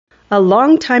A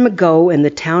long time ago in the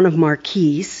town of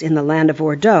Marquise, in the land of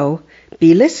Bordeaux,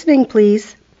 be listening,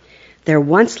 please, there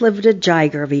once lived a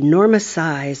Jiger of enormous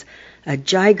size, a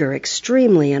Jiger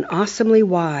extremely and awesomely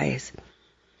wise.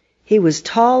 He was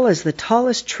tall as the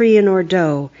tallest tree in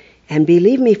Bordeaux, and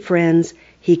believe me, friends,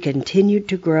 he continued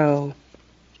to grow.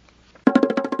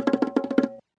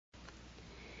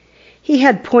 He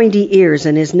had pointy ears,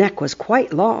 and his neck was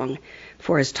quite long.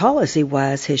 For as tall as he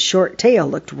was, his short tail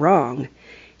looked wrong.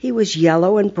 He was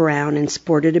yellow and brown and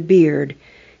sported a beard.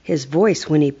 His voice,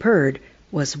 when he purred,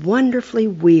 was wonderfully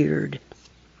weird.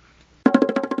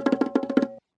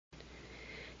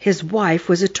 His wife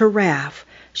was a Tiraffe.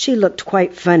 She looked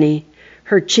quite funny.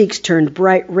 Her cheeks turned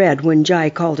bright red when Jai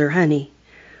called her honey.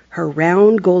 Her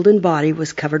round golden body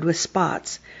was covered with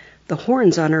spots. The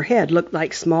horns on her head looked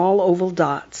like small oval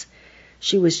dots.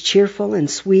 She was cheerful and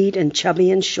sweet and chubby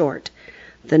and short.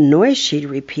 The noise she'd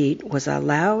repeat was a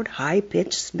loud,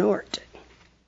 high-pitched snort.